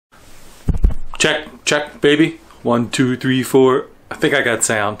Check, baby. 1, 2, 3, 4. I think I got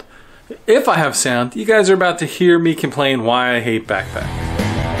sound. If I have sound, you guys are about to hear me complain why I hate backpacks.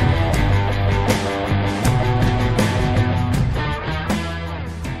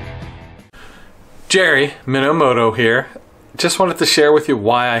 Jerry Minamoto here. Just wanted to share with you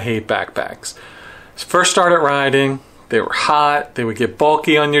why I hate backpacks. First started riding, they were hot, they would get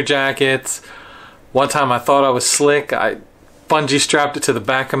bulky on your jackets. One time I thought I was slick, I bungee strapped it to the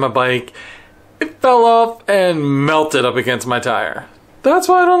back of my bike. It fell off and melted up against my tire. That's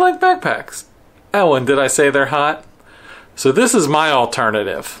why I don't like backpacks. Oh, and did I say they're hot? So this is my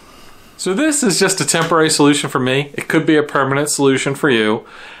alternative. So this is just a temporary solution for me. It could be a permanent solution for you.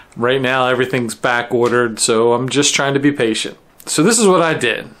 Right now everything's back ordered, so I'm just trying to be patient. So this is what I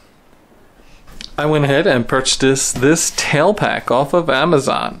did. I went ahead and purchased this tail pack off of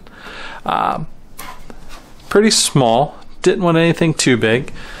Amazon. Pretty small, didn't want anything too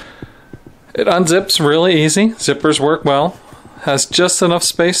big. It unzips really easy, zippers work well, has just enough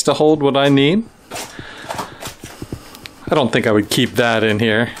space to hold what I need. I don't think I would keep that in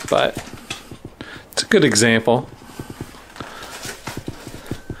here, but it's a good example.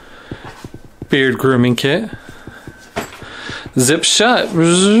 Beard grooming kit. Zip shut.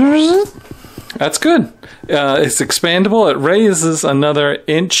 That's good. It's expandable. It raises another 1.5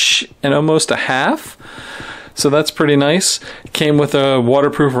 inches almost a half. So that's pretty nice. Came with a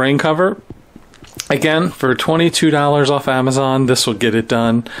waterproof rain cover. Again, for $22 off Amazon, this will get it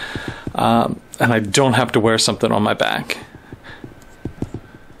done. And I don't have to wear something on my back.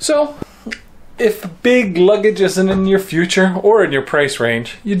 So, if big luggage isn't in your future or in your price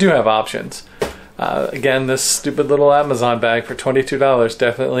range, you do have options. Again, this stupid little Amazon bag for $22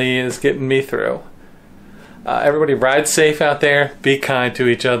 definitely is getting me through. Everybody ride safe out there, be kind to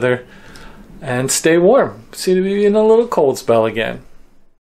each other, and stay warm. Seem to be in a little cold spell again.